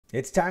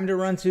It's time to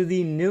run through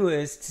the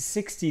newest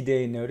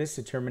 60-day notice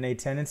to terminate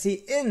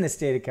tenancy in the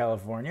state of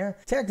California.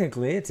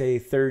 Technically, it's a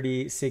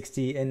 30,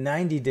 60, and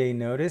 90-day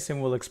notice,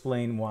 and we'll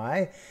explain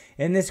why.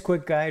 In this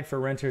quick guide for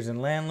renters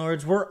and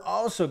landlords, we're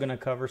also going to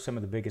cover some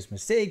of the biggest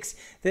mistakes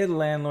that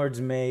landlords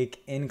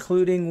make,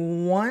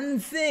 including one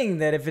thing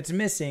that, if it's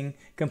missing,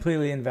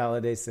 completely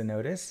invalidates the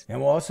notice.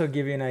 And we'll also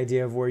give you an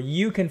idea of where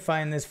you can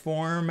find this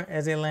form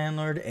as a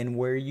landlord and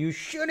where you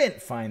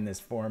shouldn't find this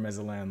form as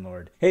a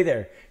landlord. Hey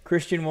there,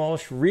 Christian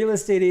Walsh, real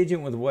estate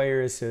agent with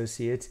Wire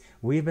Associates.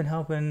 We've been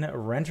helping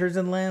renters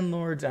and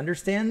landlords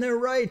understand their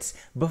rights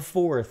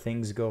before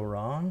things go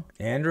wrong.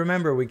 And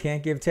remember, we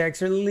can't give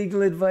tax or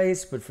legal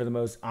advice, but for the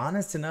most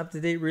honest and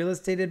up-to-date real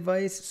estate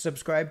advice,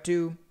 subscribe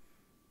to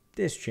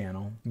this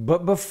channel.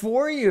 But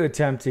before you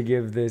attempt to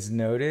give this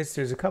notice,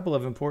 there's a couple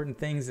of important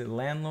things that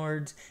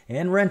landlords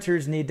and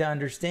renters need to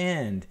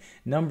understand.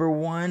 Number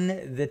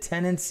one, the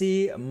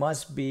tenancy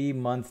must be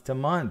month to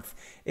month.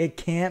 It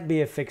can't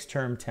be a fixed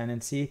term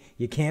tenancy.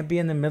 You can't be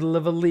in the middle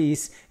of a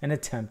lease and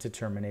attempt to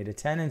terminate a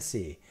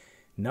tenancy.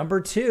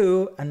 Number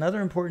two, another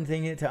important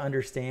thing to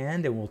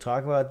understand, and we'll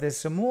talk about this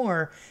some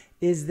more,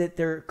 is that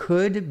there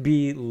could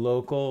be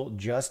local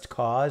just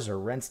cause or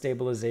rent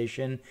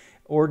stabilization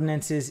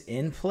ordinances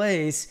in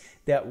place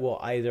that will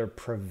either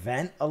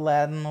prevent a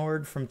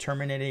landlord from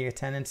terminating a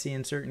tenancy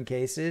in certain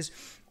cases,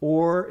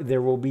 or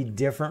there will be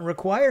different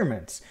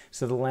requirements.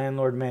 So the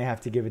landlord may have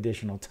to give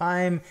additional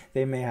time.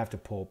 They may have to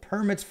pull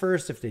permits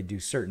first if they do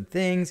certain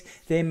things.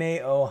 They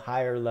may owe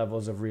higher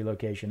levels of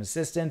relocation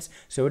assistance.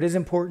 So it is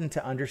important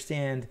to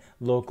understand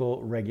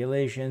local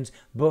regulations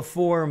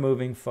before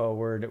moving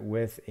forward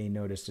with a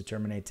notice to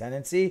terminate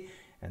tenancy.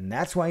 And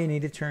that's why you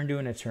need to turn to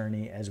an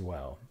attorney as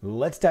well.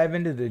 Let's dive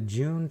into the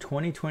June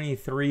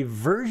 2023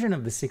 version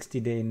of the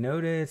 60-day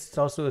notice. It's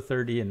also a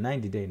 30 and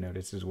 90-day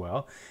notice as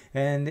well.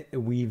 And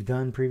we've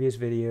done previous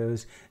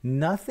videos.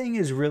 Nothing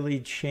has really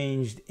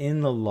changed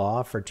in the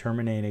law for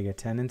terminating a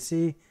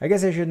tenancy. I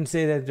guess I shouldn't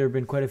say that there have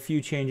been quite a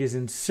few changes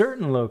in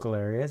certain local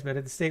areas, but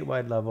at the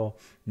statewide level,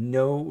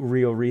 no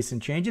real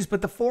recent changes.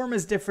 But the form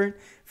is different.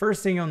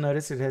 First thing you'll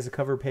notice, it has a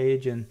cover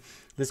page, and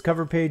this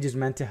cover page is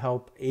meant to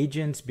help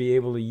agents be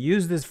able to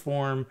use this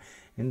form.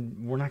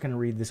 And we're not going to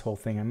read this whole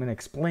thing. I'm going to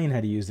explain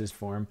how to use this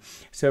form.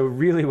 So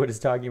really what it's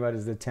talking about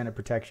is the Tenant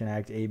Protection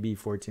Act, AB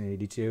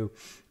 1482.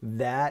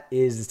 That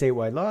is the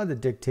statewide law that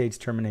dictates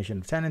termination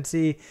of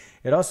tenancy.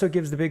 It also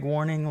gives the big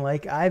warning,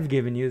 like I've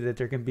given you, that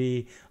there can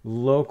be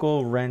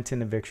local rent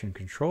and eviction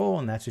control,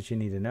 and that's what you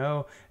need to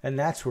know. And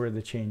that's where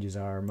the changes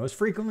are. Most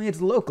frequently,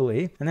 it's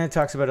locally. And then it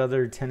talks about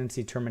other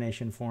tenancy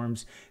termination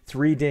forms,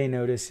 3-day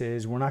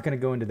notices. We're not going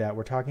to go into that.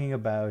 We're talking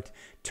about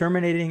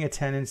terminating a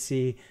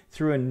tenancy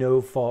through a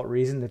no-fault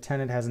reason. The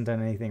tenant hasn't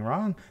done anything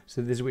wrong,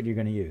 so this is what you're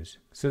going to use.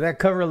 So that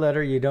cover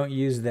letter, you don't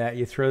use that,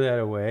 you throw that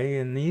away.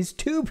 And these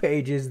 2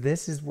 pages,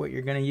 this is what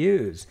you're going to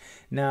use.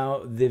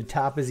 Now, the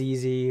top is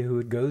easy. Who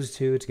it goes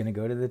to, it's going to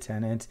go to the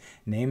tenant.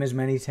 Name as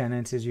many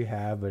tenants as you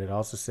have, but it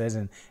also says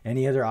in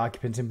any other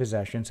occupants in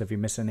possession, so if you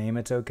miss a name,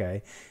 it's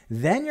okay.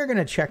 Then you're going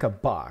to check a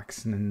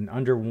box, and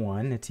under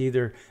 1, it's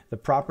either the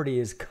property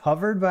is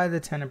covered by the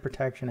Tenant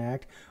Protection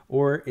Act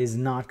or is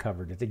not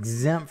covered. It's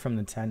exempt from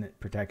the Tenant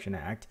Protection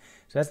Act.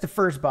 So that's the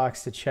first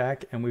box to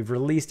check, and we've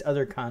released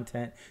other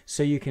content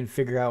so you can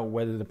figure out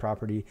whether the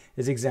property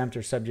is exempt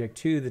or subject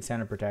to the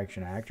Tenant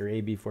Protection Act, or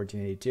AB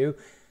 1482.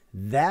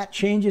 That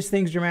changes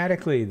things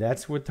dramatically.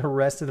 That's what the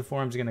rest of the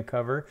form is going to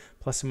cover,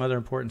 plus some other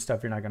important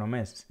stuff you're not going to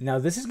miss. Now,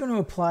 this is going to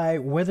apply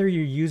whether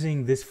you're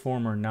using this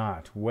form or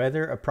not.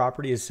 Whether a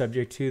property is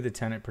subject to the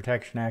Tenant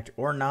Protection Act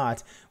or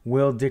not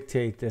will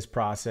dictate this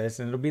process,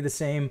 and it'll be the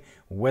same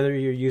whether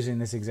you're using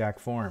this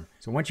exact form.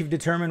 So once you've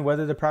determined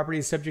whether the property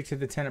is subject to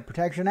the Tenant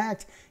Protection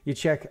Act, you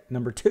check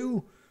number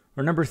 2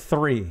 or number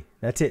 3.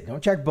 That's it.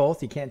 Don't check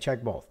both. You can't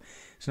check both.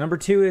 So number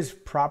 2 is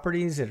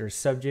properties that are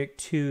subject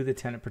to the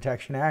Tenant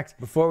Protection Act.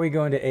 Before we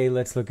go into A,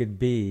 let's look at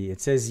B. It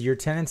says your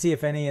tenancy,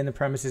 if any, in the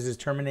premises is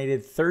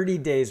terminated 30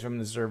 days from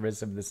the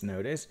service of this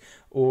notice,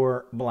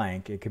 or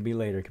blank. It could be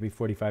later. It could be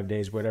 45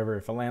 days, whatever,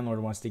 if a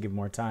landlord wants to give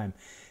more time.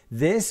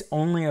 This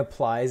only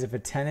applies if a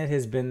tenant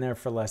has been there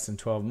for less than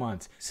 12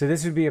 months. So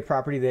this would be a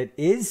property that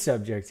is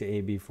subject to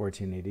AB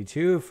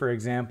 1482. For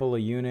example, a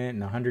unit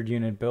in a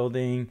 100-unit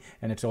building,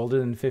 and it's older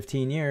than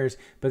 15 years,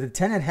 but the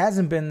tenant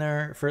hasn't been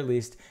there for at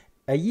least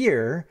a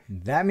year.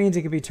 That means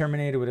it can be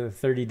terminated with a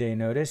 30-day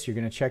notice. You're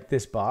going to check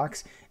this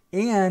box,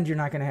 and you're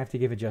not going to have to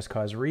give a just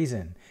cause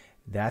reason.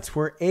 That's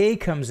where A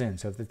comes in.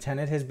 So if the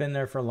tenant has been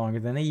there for longer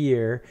than a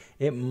year,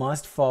 it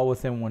must fall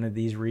within one of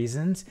these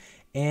reasons.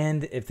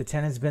 And if the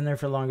tenant's been there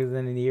for longer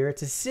than a year,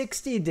 it's a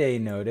 60-day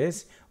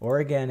notice, or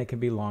again, it can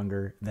be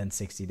longer than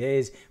 60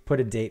 days. Put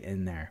a date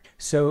in there.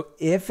 So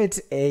if it's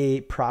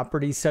a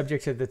property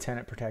subject to the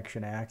Tenant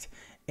Protection Act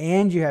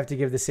and you have to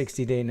give the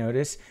 60-day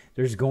notice,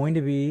 there's going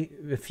to be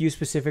a few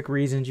specific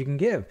reasons you can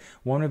give.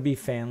 One would be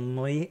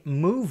family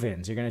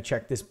move-ins. You're going to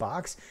check this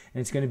box,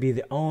 and it's going to be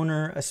the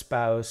owner, a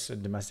spouse, a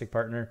domestic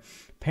partner,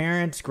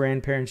 parents,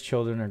 grandparents,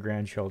 children, or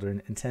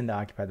grandchildren intend to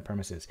occupy the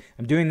premises.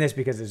 I'm doing this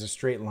because there's a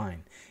straight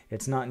line.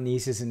 It's not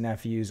nieces and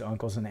nephews,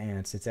 uncles and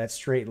aunts. It's that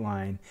straight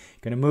line.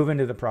 Going to move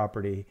into the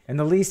property. And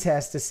the lease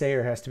has to say,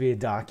 or has to be a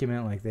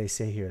document like they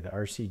say here, the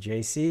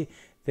RCJC,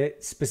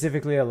 that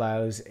specifically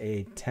allows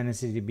a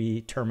tenancy to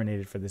be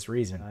terminated for this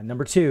reason.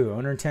 Number 2,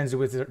 owner intends to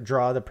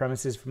withdraw the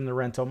premises from the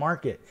rental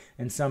market.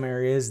 In some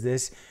areas,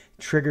 this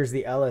triggers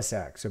the Ellis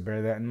Act, so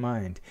bear that in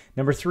mind.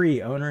 Number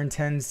 3, owner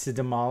intends to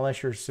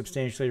demolish or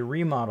substantially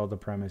remodel the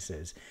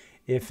premises.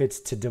 If it's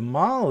to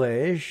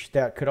demolish,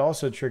 that could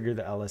also trigger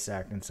the Ellis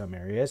Act in some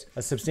areas.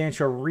 A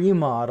substantial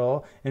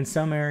remodel, in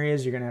some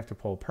areas, you're going to have to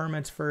pull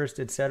permits first,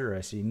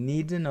 etc. So you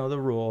need to know the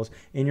rules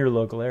in your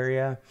local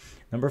area.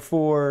 Number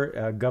 4,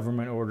 a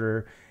government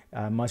order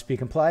must be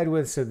complied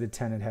with, so the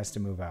tenant has to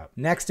move out.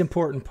 Next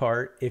important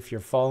part, if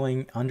you're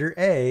falling under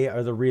A,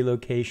 are the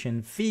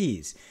relocation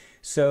fees.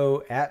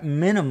 So at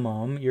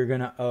minimum, you're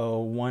going to owe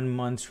 1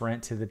 month's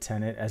rent to the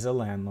tenant as a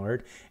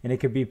landlord, and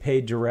it could be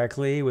paid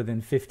directly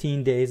within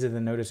 15 days of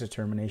the notice of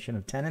termination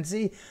of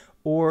tenancy,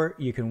 or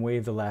you can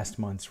waive the last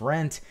month's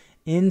rent.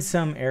 In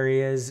some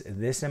areas,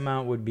 this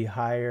amount would be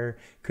higher,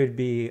 could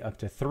be up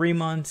to 3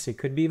 months. It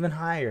could be even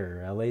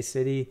higher. LA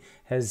City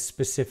has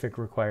specific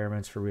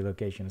requirements for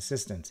relocation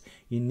assistance.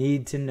 You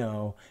need to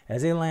know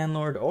as a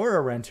landlord or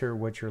a renter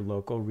what your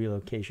local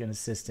relocation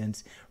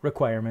assistance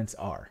requirements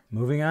are.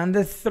 Moving on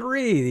to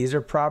 3, these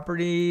are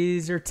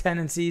properties or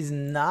tenancies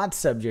not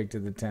subject to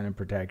the Tenant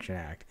Protection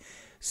Act.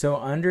 So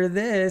under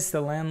this, the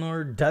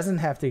landlord doesn't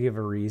have to give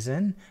a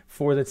reason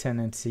for the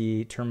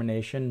tenancy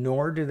termination,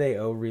 nor do they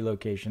owe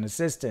relocation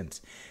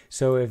assistance.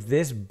 So if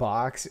this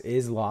box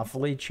is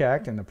lawfully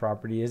checked and the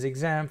property is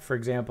exempt, for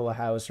example, a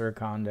house or a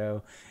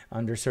condo,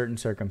 under certain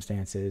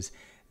circumstances,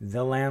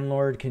 the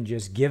landlord can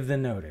just give the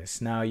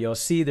notice. Now you'll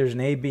see there's an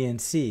A, B, and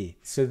C.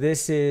 So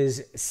this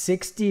is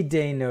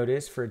 60-day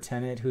notice for a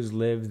tenant who's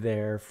lived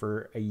there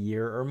for a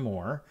year or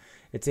more.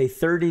 It's a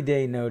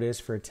 30-day notice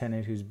for a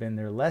tenant who's been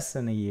there less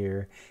than a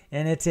year,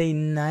 and it's a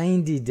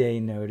 90-day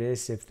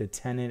notice if the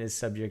tenant is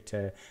subject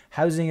to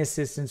housing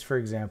assistance, for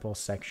example,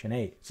 Section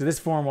 8. So this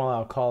form, while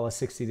I'll call a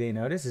 60-day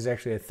notice, is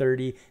actually a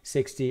 30,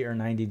 60, or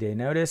 90-day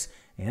notice.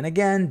 And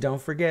again,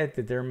 don't forget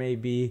that there may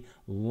be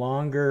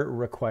longer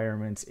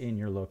requirements in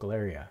your local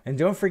area. And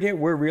don't forget,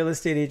 we're real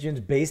estate agents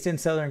based in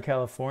Southern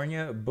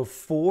California.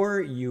 Before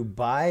you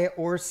buy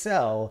or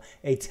sell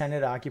a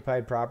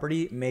tenant-occupied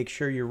property, make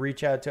sure you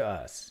reach out to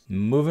us.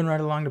 Moving right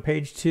along to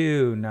page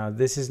 2. Now,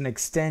 this is an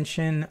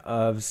extension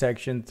of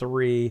Section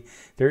 3.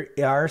 There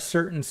are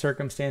certain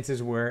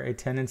circumstances where a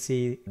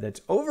tenancy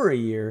that's over a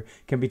year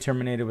can be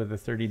terminated with a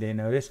 30-day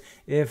notice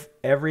if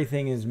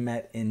everything is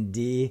met in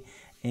D.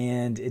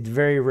 And it's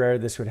very rare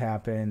this would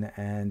happen,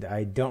 and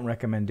I don't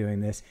recommend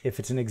doing this.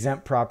 If it's an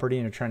exempt property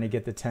and you're trying to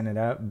get the tenant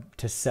out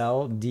to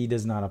sell, D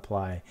does not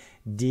apply.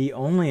 D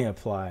only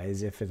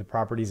applies if the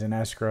property's in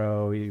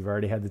escrow, you've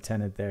already had the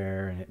tenant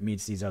there, and it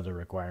meets these other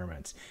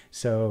requirements.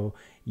 So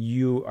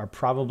you are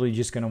probably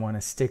just going to want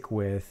to stick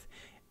with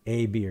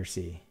A, B, or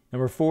C.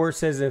 Number 4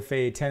 says if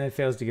a tenant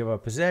fails to give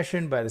up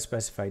possession by the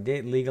specified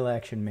date, legal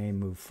action may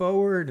move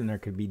forward, and there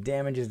could be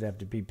damages that have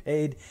to be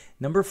paid.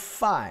 Number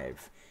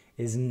 5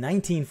 is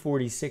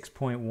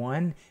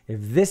 1946.1. If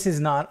this is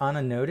not on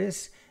a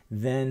notice,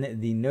 then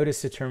the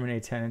notice to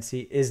terminate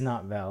tenancy is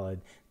not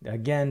valid.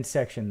 Again,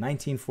 section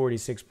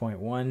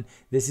 1946.1.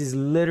 This is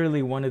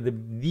literally one of the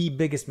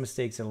biggest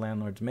mistakes that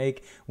landlords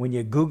make. When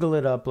you Google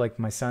it up, like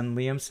my son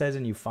Liam says,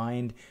 and you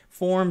find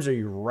forms or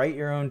you write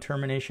your own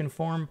termination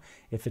form,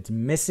 if it's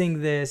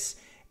missing this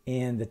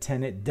and the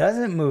tenant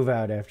doesn't move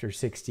out after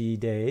 60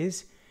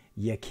 days,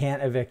 you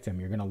can't evict them.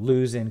 You're going to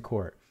lose in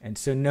court. And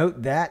so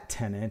note that,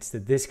 tenants,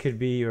 that this could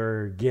be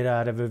your get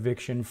out of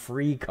eviction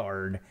free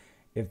card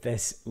if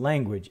this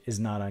language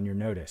is not on your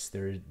notice.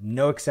 There is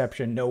no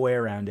exception, no way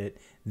around it.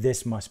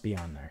 This must be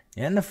on there.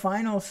 And the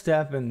final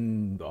step,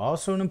 and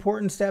also an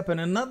important step, and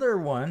another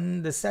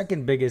one, the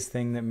second biggest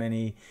thing that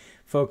many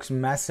folks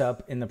mess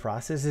up in the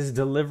process is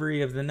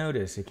delivery of the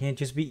notice. It can't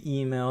just be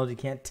emailed. You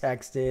can't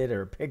text it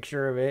or a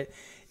picture of it.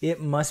 It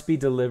must be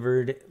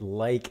delivered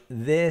like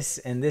this,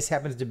 and this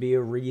happens to be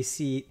a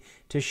receipt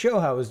to show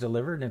how it was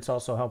delivered, and it's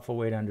also a helpful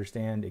way to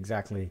understand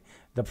exactly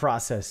the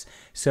process.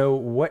 So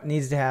what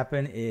needs to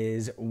happen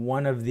is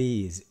one of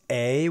these.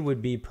 A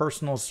would be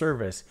personal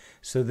service.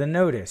 So the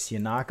notice, you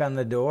knock on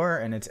the door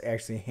and it's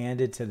actually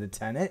handed to the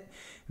tenant.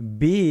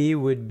 B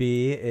would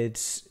be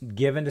it's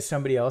given to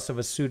somebody else of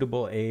a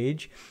suitable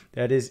age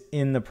that is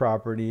in the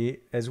property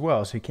as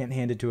well. So you can't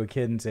hand it to a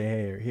kid and say,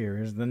 hey,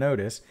 here's the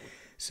notice.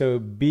 So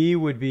B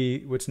would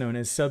be what's known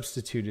as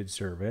substituted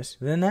service.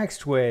 The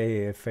next way,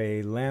 if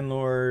a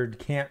landlord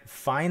can't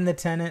find the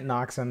tenant,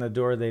 knocks on the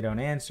door, they don't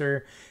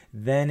answer,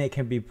 then it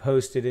can be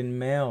posted and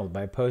mailed.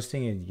 By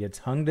posting, it gets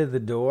hung to the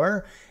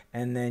door,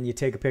 and then you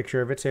take a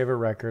picture of it, save a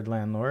record,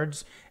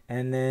 landlords,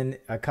 and then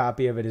a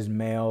copy of it is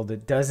mailed.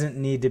 It doesn't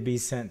need to be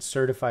sent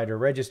certified or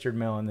registered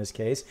mail in this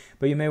case,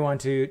 but you may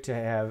want to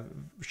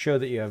show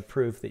that you have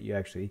proof that you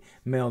actually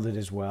mailed it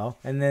as well.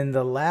 And then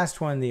the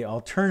last one, the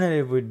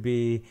alternative, would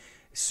be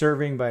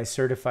serving by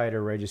certified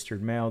or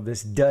registered mail.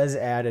 This does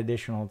add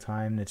additional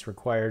time that's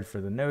required for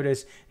the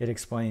notice. It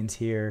explains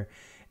here.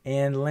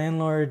 And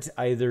landlords,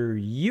 either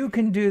you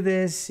can do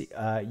this,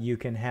 you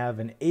can have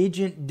an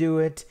agent do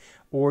it,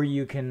 or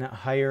you can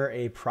hire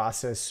a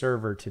process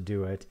server to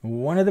do it.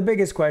 One of the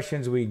biggest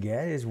questions we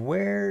get is,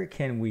 where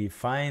can we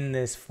find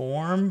this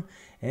form?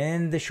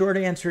 And the short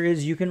answer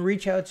is, you can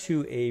reach out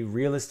to a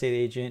real estate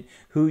agent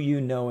who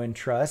you know and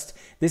trust.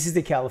 This is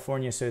the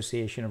California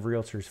Association of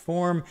Realtors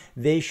form.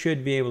 They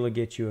should be able to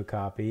get you a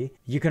copy.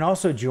 You can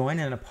also join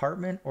an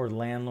apartment or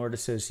landlord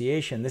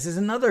association. This is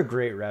another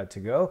great route to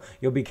go.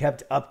 You'll be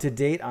kept up to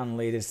date on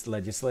latest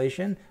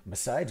legislation,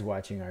 besides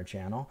watching our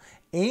channel,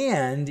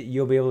 and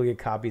you'll be able to get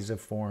copies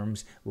of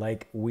forms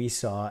like we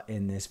saw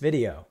in this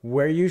video.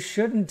 Where you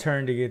shouldn't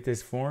turn to get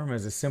this form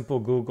is a simple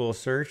Google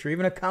search or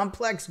even a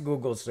complex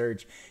Google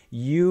search.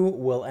 You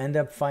will end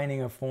up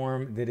finding a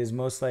form that is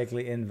most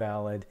likely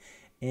invalid,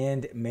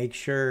 and make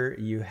sure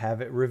you have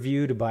it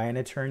reviewed by an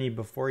attorney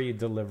before you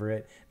deliver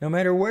it, no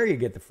matter where you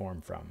get the form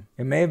from.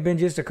 It may have been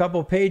just a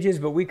couple pages,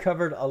 but we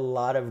covered a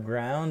lot of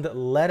ground.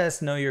 Let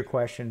us know your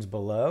questions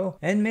below,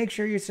 and make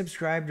sure you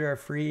subscribe to our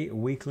free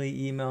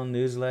weekly email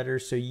newsletter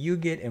so you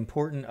get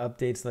important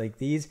updates like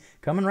these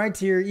coming right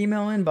to your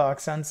email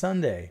inbox on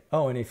Sunday.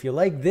 Oh, and if you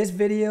like this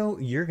video,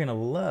 you're gonna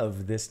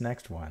love this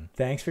next one.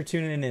 Thanks for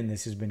tuning in.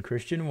 This has been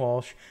Christian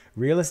Walsh,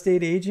 real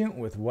estate agent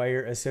with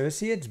Wire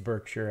Associates,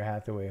 Berkshire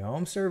Hathaway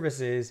Home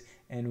Services,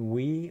 and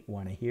we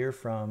want to hear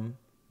from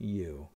you.